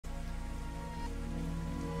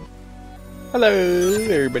Hello,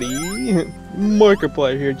 everybody.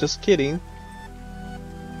 Markiplier here, just kidding.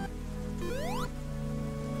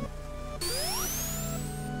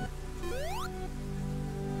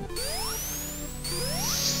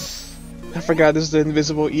 I forgot this is the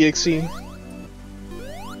invisible EXE.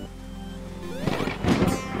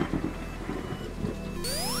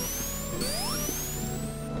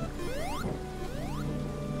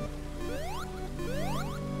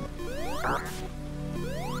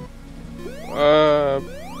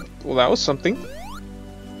 Well, that was something.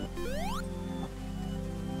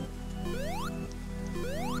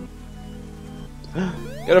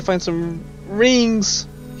 Gotta find some rings.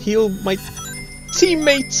 Heal my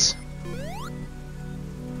teammates.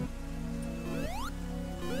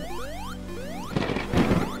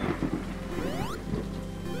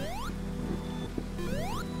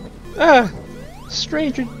 Ah,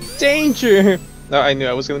 stranger danger. No, I knew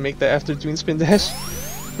I was gonna make that after doing spin dash.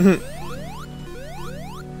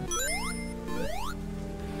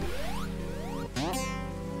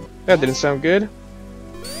 That didn't sound good.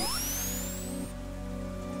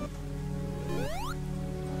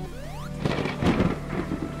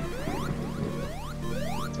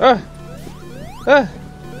 Ah! Ah!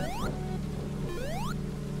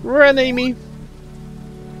 Run, Amy!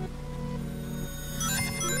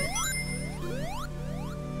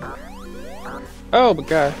 Oh my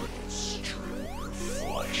god.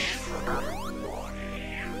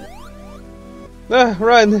 Ah,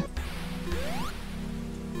 run!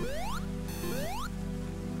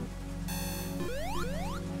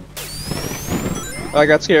 I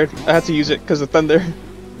got scared. I had to use it because of thunder.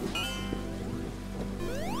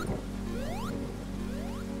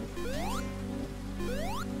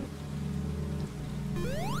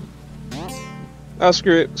 Oh,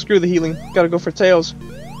 screw it. Screw the healing. Gotta go for tails.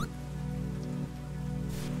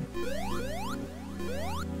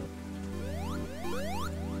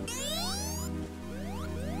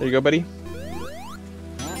 There you go, buddy.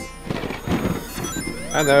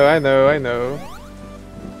 I know, I know, I know.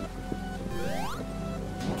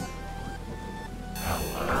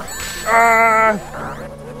 Ah!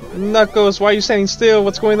 Knuckles, why are you standing still?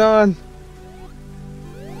 What's going on?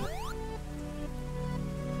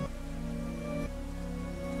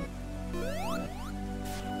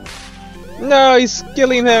 No, he's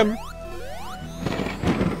killing him.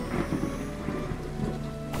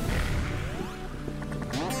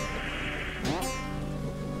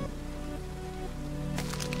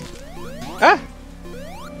 Ah!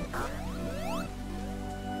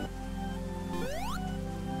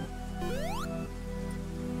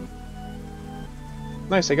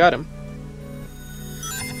 Nice, I got him.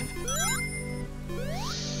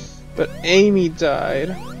 But Amy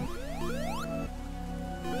died.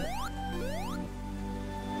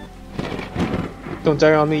 Don't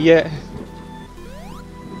die on me yet.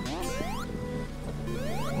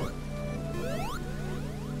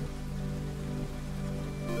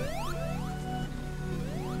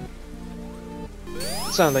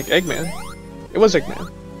 It sounded like Eggman. It was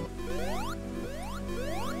Eggman.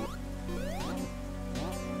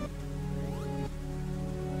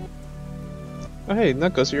 Oh hey,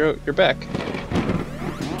 Knuckles, you're back.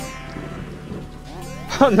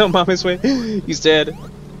 Oh no, Mama's way. He's dead.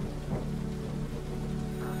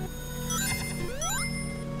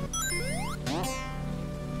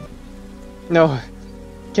 No,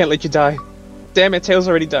 can't let you die. Damn it, Tails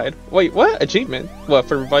already died. Wait, what? Achievement? What,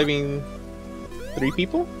 for reviving 3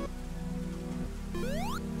 people?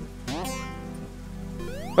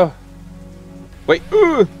 Oh. Wait,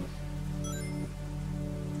 ooh!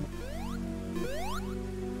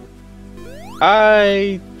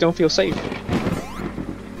 I don't feel safe.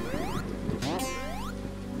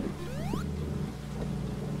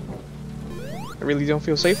 I really don't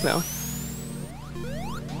feel safe now.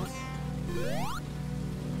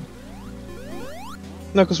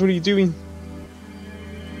 Knuckles, what are you doing?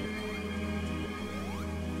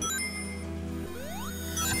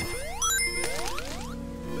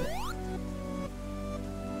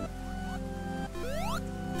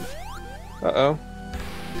 Uh-oh.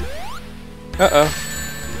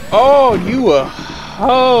 Uh-oh. Oh, you a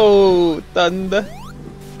hoe, Thunder.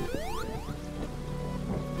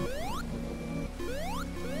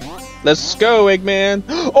 Let's go, Eggman.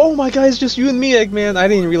 Oh my god, it's just you and me, Eggman. I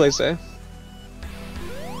didn't realize that.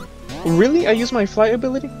 Really? I use my flight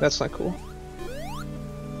ability? That's not cool.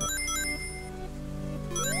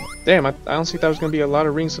 Damn, I don't think there was gonna be a lot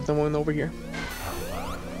of rings if them went over here.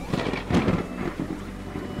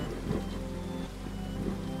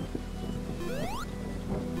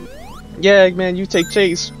 Yeah, Eggman, you take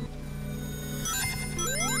chase.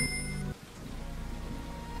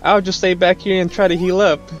 I'll just stay back here and try to heal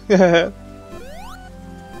up.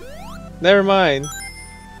 Never mind.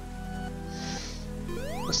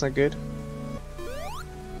 That's not good.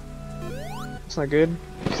 It's not good.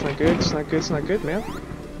 It's not good. It's not good. It's not good, man.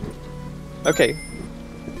 Okay.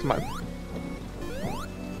 Come on.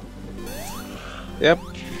 Yep.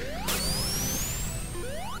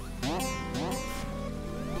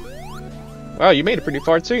 Wow, you made it pretty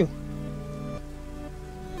far too.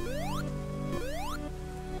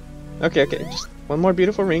 Okay, okay, just one more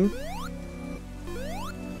beautiful ring.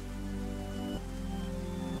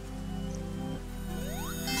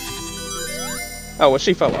 Oh, well,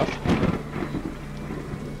 she fell off.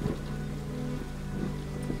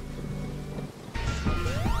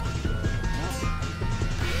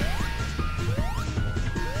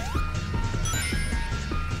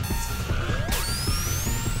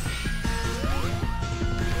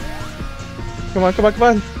 Come on, come on, come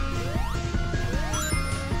on.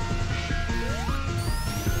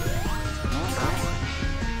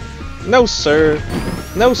 No, sir.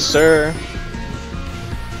 No, sir.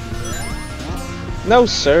 No,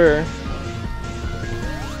 sir.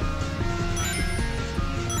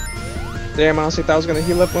 Damn, I honestly thought I was gonna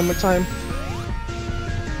heal up one more time.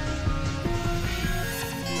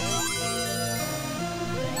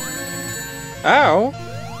 Ow.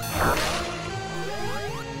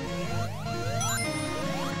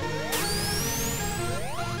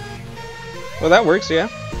 Well, that works, yeah.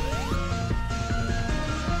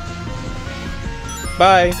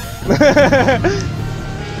 Bye.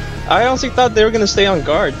 I honestly thought they were gonna stay on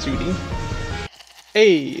guard, 2D.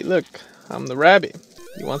 Hey, look, I'm the rabbit.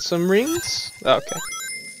 You want some rings? Okay.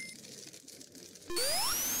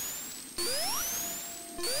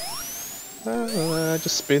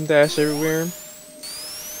 Just spin dash everywhere.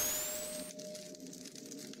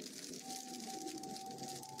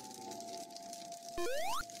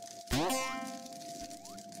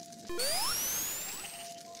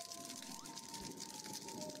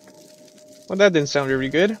 Well, that didn't sound really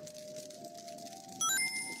good.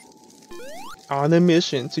 On a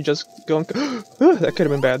mission to just go and that could have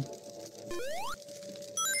been bad.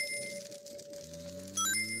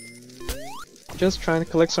 Just trying to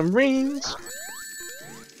collect some rings.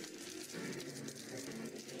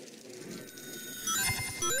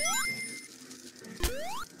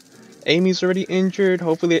 Amy's already injured.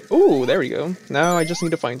 Hopefully, ooh, there we go. Now I just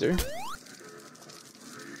need to find her.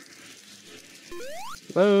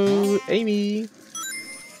 Hello, Amy.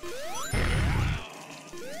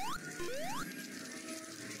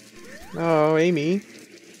 Oh, Amy.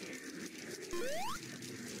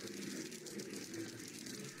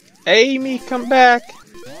 Amy, come back.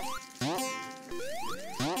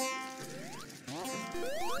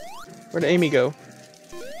 Where'd Amy go?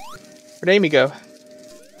 Where'd Amy go?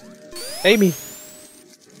 Amy.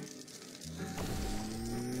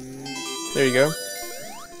 There you go.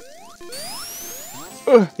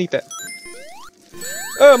 Need that.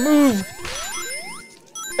 Move!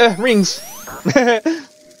 Rings!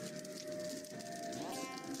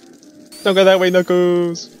 Don't go that way,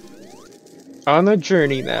 Knuckles! On a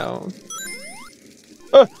journey now.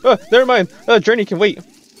 Never mind! Journey can wait.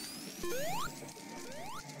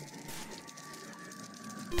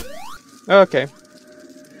 Okay.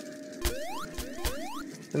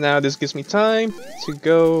 And now this gives me time to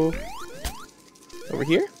go over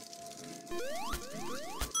here.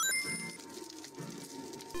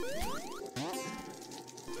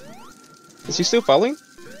 Is he still falling?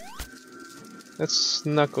 That's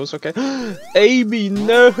Knuckles, okay. Amy,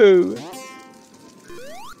 no!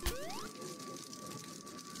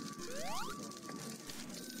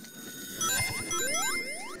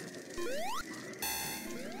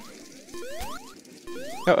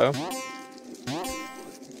 Uh-oh.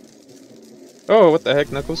 Oh, what the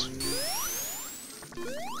heck, Knuckles?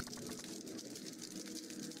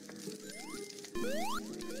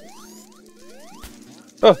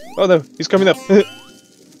 Oh no, he's coming up.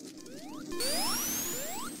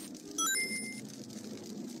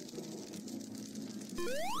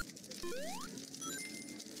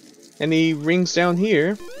 Any rings down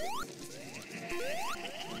here?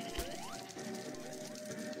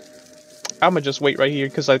 I'ma just wait right here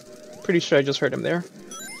because I'm pretty sure I just heard him there.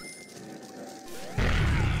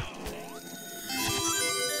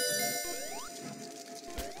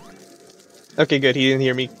 Okay, good, he didn't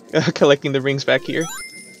hear me collecting the rings back here.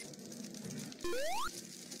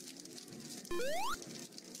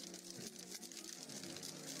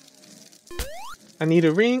 I need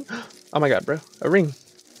a ring. Oh my god, bro. A ring.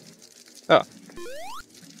 Oh.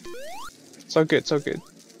 So good, so good.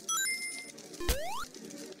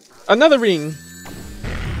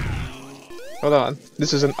 Hold on.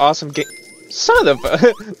 This is an awesome game. Son of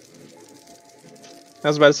a. I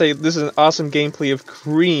was about to say, this is an awesome gameplay of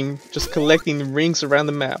Cream just collecting rings around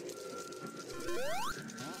the map.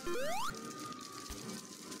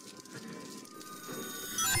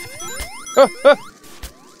 Oh,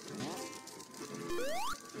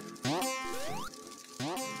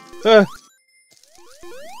 oh.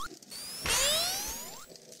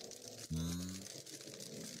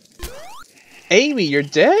 Amy, you're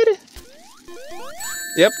dead?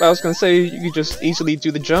 Yep, I was gonna say you could just easily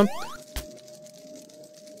do the jump.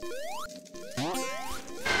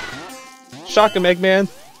 Shock him, Eggman.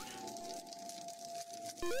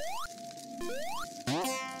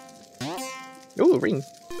 Ooh, a ring.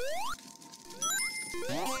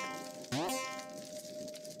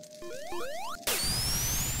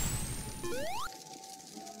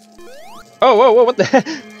 Oh, whoa, whoa, what the heck?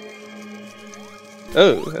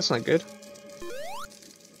 Oh, that's not good.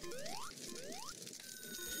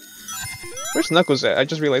 Where's Knuckles at? I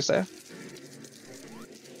just realized that.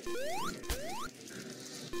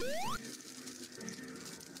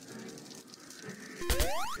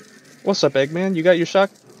 What's up, Eggman? You got your shock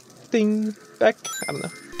thing back? I don't know.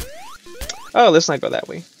 Oh, let's not go that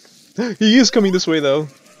way. He is coming this way, though.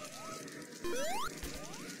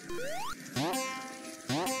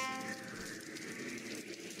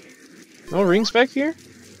 No rings back here?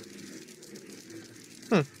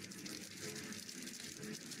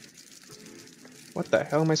 What the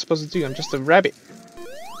hell am I supposed to do? I'm just a rabbit.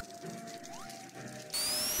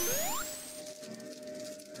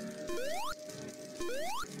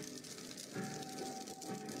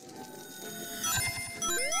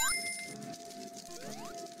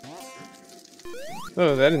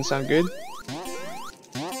 Oh, that didn't sound good.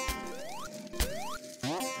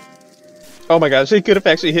 Oh my gosh, he could have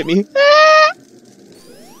actually hit me.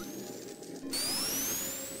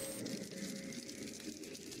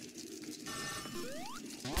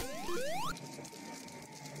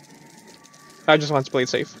 I just want to play it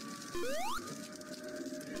safe.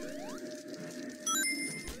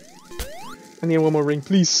 I need one more ring,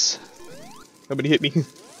 please. Nobody hit me.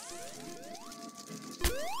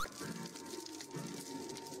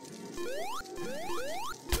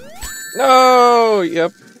 No!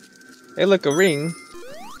 Yep. Hey, look, a ring.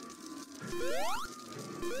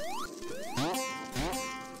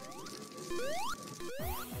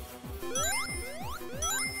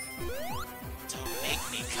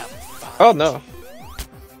 Oh no.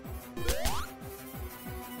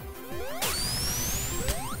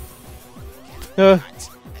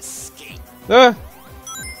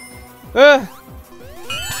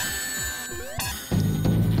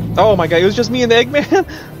 Oh my god, it was just me and the Eggman?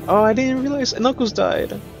 Oh, I didn't realize Knuckles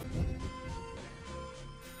died.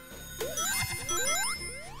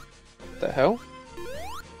 The hell?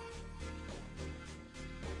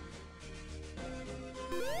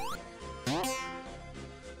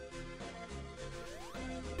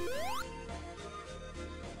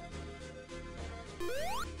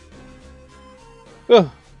 Ugh.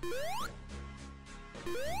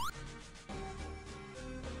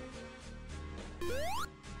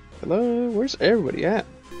 Hello? Where's everybody at?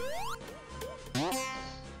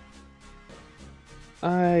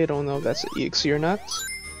 I don't know if that's an EXE or not.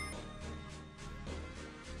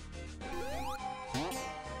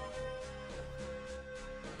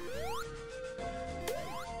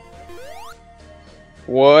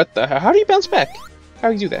 What the hell? How do you bounce back? How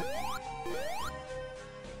do you do that?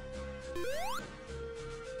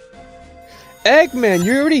 Eggman,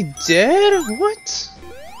 you're already dead? What?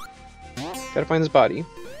 Gotta find his body.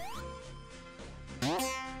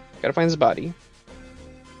 Gotta find his body.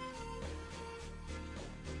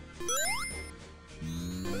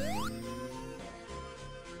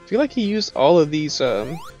 I feel like he used all of these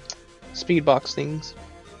speed box things.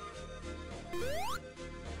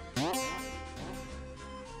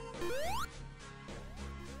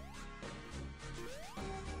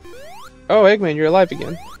 Oh, Eggman, you're alive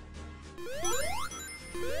again.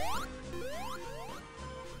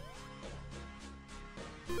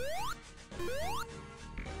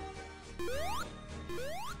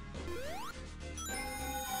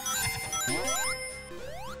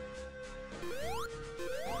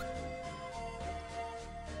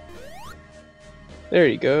 There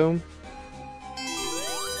you go.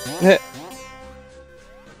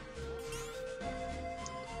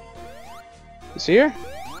 Is he here?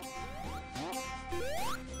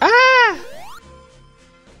 Ah!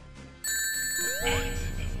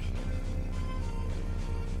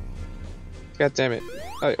 God damn it.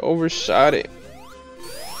 I overshot it.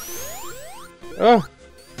 Oh.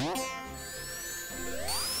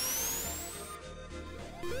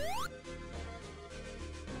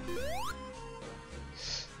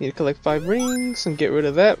 Need to collect 5 rings and get rid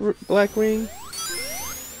of that black ring.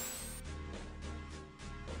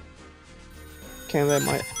 Can't let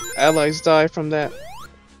my allies die from that.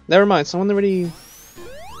 Never mind, someone already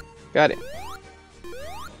got it.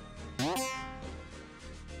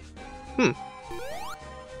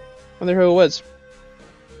 Wonder who it was.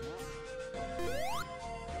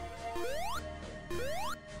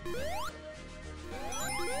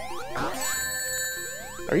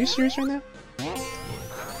 Are you serious right now?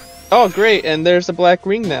 Oh great, and there's the black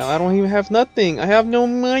ring now. I don't even have nothing. I have no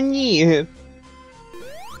money.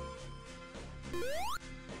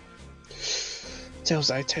 Tails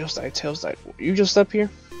died, tails died, tails died. Were you just up here?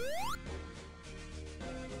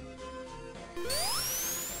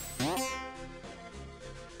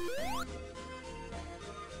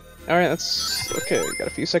 Alright, that's okay. Got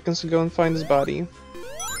a few seconds to go and find his body.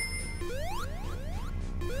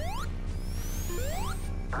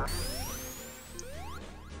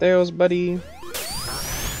 Tails, buddy.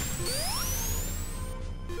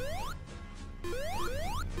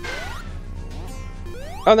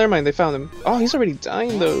 Oh, never mind, they found him. Oh, he's already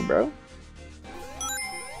dying though, bro.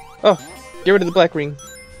 Oh, get rid of the black ring.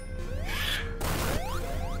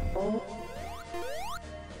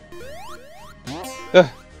 Ugh.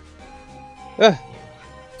 Ugh.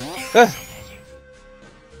 Ugh.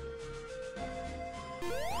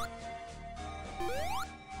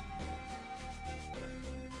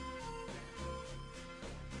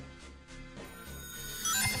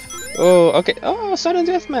 Oh, okay. Oh, sudden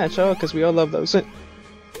death match. Oh, because we all love those.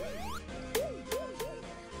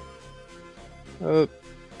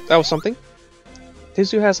 That was something.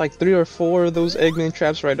 Tizu has like 3 or 4 of those Eggman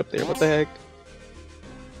traps right up there. What the heck?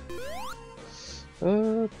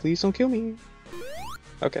 Please don't kill me.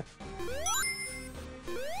 Okay.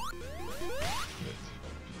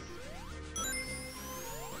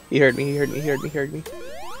 He heard me, he heard me, he heard me, he heard me.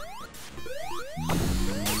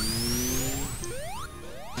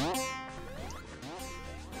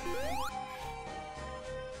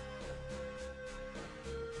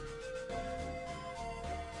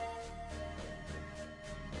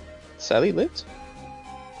 Sally lived?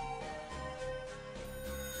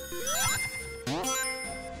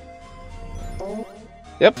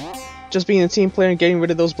 Yep. Just being a team player and getting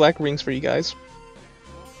rid of those black rings for you guys.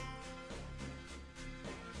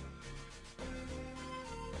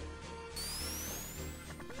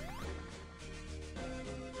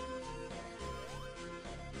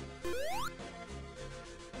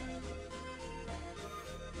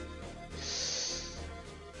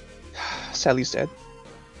 Sally's dead.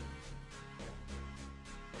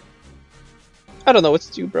 I don't know what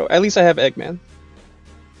to do, bro. At least I have Eggman.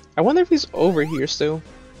 I wonder if he's over here still.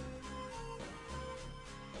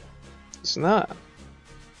 He's not.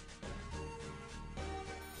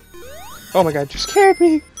 Oh my god, you scared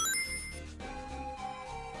me!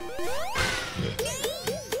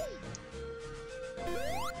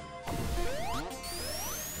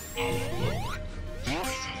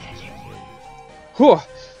 Whew!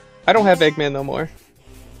 I don't have Eggman no more.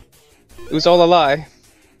 It was all a lie.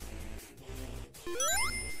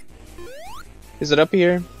 Is it up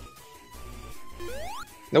here?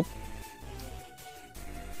 Nope.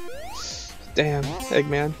 Damn,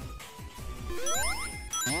 Eggman.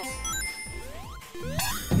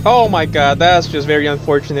 Oh my god, that's just very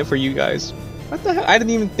unfortunate for you guys. What the hell? I didn't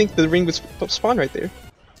even think the ring would spawn right there.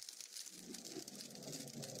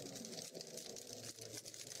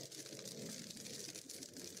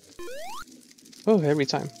 Oh, every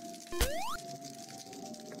time.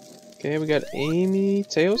 Okay, we got Amy,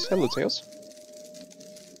 Tails. Hello, Tails.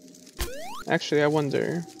 Actually, I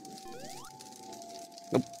wonder.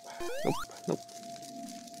 Nope. Nope. Nope.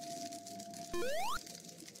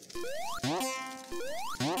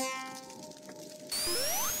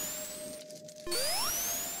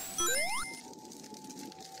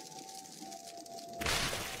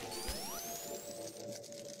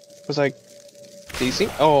 Was like, did you see?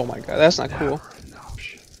 Oh my god, that's not cool.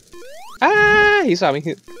 Ah, he saw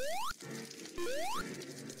me.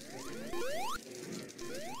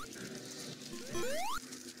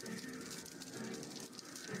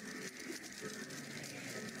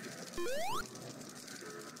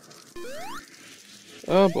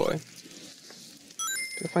 Oh boy.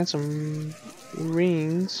 Gotta find some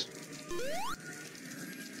rings.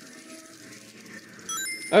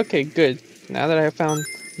 Okay, good. Now that I have found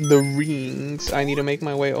the rings, I need to make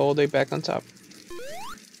my way all the way back on top.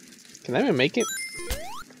 Can I even make it?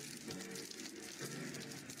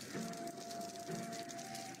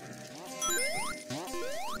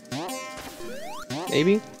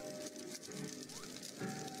 Maybe?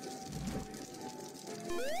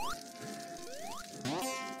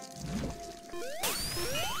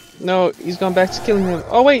 No, he's gone back to killing him.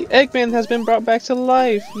 Oh wait, Eggman has been brought back to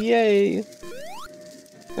life. Yay!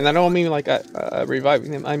 And I don't mean like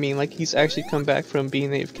reviving him. I mean like he's actually come back from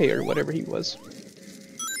being AFK or whatever he was.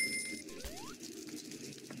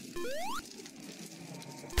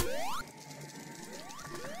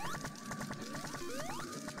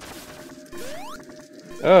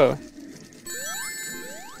 Oh.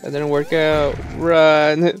 That didn't work out.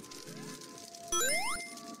 Run!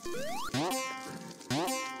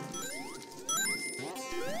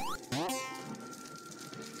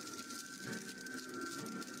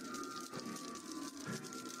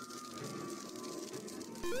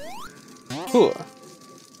 Cool.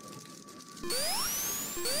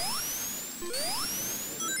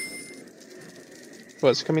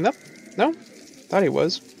 Was coming up? No? Thought he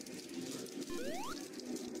was.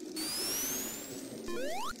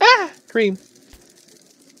 Ah! Cream.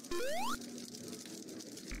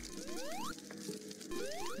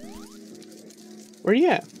 Where you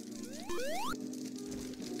at?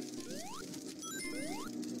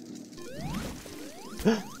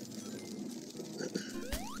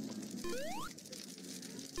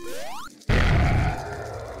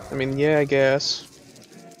 I mean, yeah, I guess.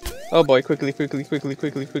 Oh boy, quickly.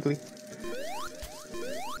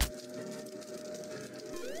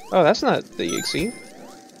 Oh, that's not the exe.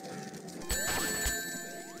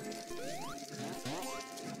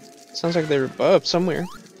 Sounds like they're above somewhere.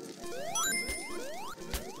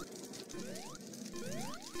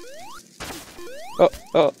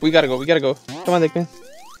 Oh, we gotta go. Come on, Eggman.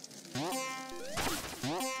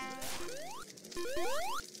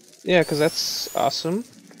 Yeah, because that's awesome.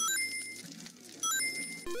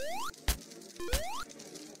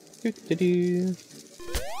 Doo-doo-doo.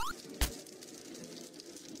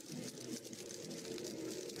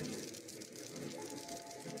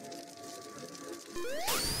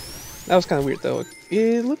 That was kind of weird though.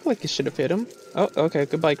 It looked like it should have hit him. Oh, okay.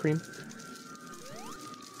 Goodbye, Cream.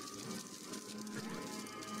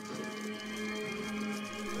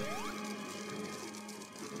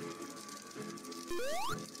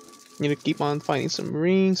 Need to keep on finding some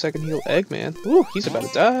rings so I can heal Eggman. Ooh, he's about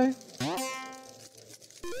to die.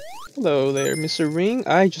 Hello there, Mr. Ring.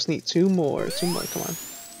 I just need two more. Come on.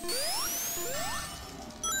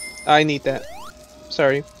 I need that.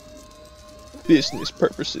 Sorry. Business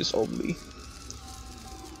purposes only.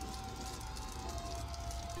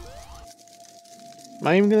 Am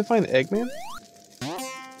I even gonna find the Eggman?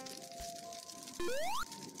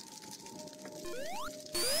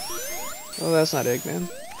 Oh, that's not Eggman.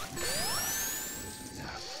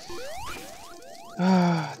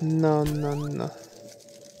 Ah, no. No.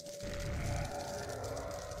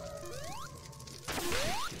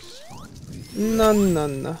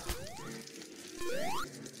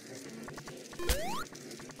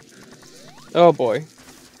 Oh boy.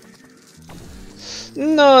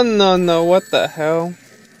 No, what the hell?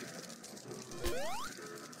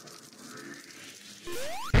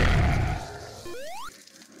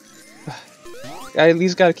 I at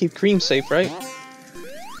least gotta keep Cream safe, right?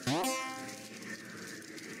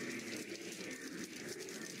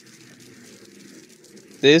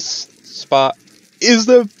 This spot is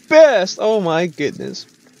the best! Oh my goodness.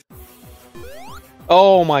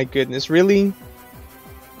 Oh my goodness, really?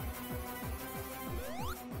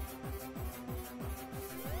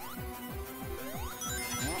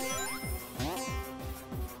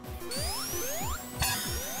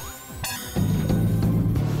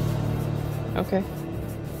 Okay.